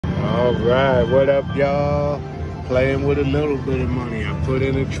All right, what up, y'all? Playing with a little bit of money. I put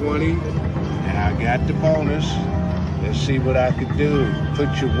in a 20, and I got the bonus. Let's see what I can do.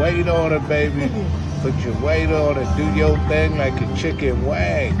 Put your weight on it, baby. Put your weight on it. Do your thing like a chicken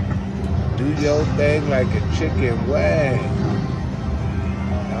wing. Do your thing like a chicken wing.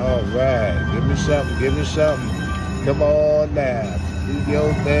 All right, give me something, give me something. Come on now. Do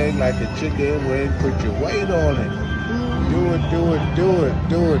your thing like a chicken wing. Put your weight on it. Do it, do it, do it,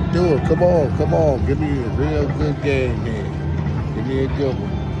 do it, do it. Come on, come on. Give me a real good game here. Give me a good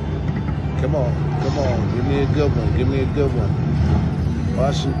one. Come on, come on. Give me a good one. Give me a good one.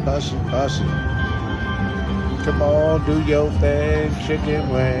 Bust it, bust it, bust it. Come on, do your thing, chicken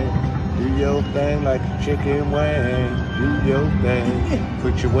wing. Do your thing like a chicken wing. Do your thing.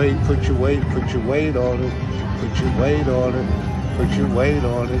 Put your weight, put your weight, put your weight on it. Put your weight on it. Put your weight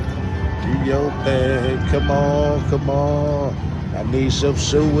on it. Do your thing. Come on, come on. I need some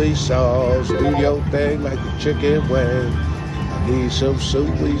soy sauce. Do your thing like a chicken wing. I need some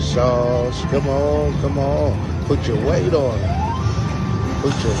soy sauce. Come on, come on. Put your weight on it.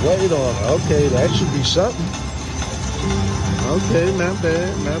 Put your weight on it. Okay, that should be something. Okay, not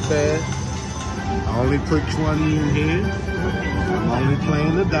bad, not bad. I only put 20 in here. I'm only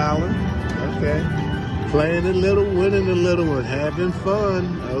playing $1. Okay. Playing a little, winning a little, and having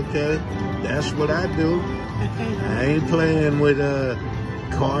fun. Okay, that's what I do. I ain't playing with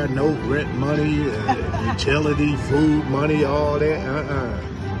car note, rent money, utility, food money, all that.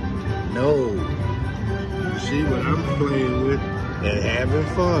 No. You see what I'm playing with and having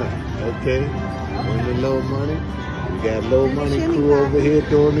fun. Okay, winning a little money. We got a little money crew over here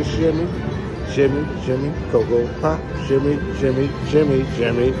doing the shimmy. Shimmy, shimmy, cocoa pop, shimmy, shimmy, shimmy,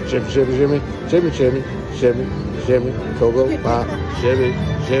 shimmy, shimmy, shimmy, shimmy, shimmy, shimmy, shimmy, shimmy, cocoa pop, shimmy,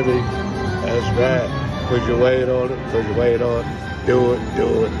 shimmy. That's right. Put your weight on it, put your weight on it. Do it,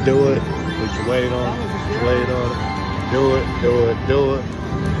 do it, do it. Put your weight on it, put your weight on it. Do it, do it, do it.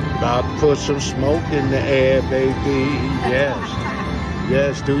 About to put some smoke in the air, baby. Yes.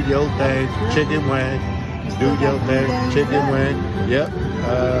 Yes, do your thing, chicken wing. Do your thing, chicken wing. Yep.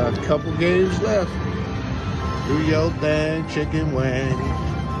 A couple games left. Do your thing, chicken wing.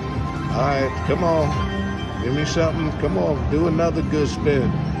 All right, come on. Give me something. Come on, do another good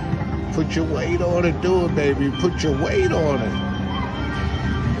spin. Put your weight on it. Do it, baby. Put your weight on it.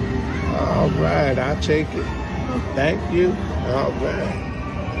 All right, I'll take it. Thank you. All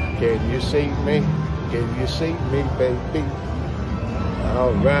right. Can you see me? Can you see me, baby?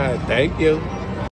 All right, thank you.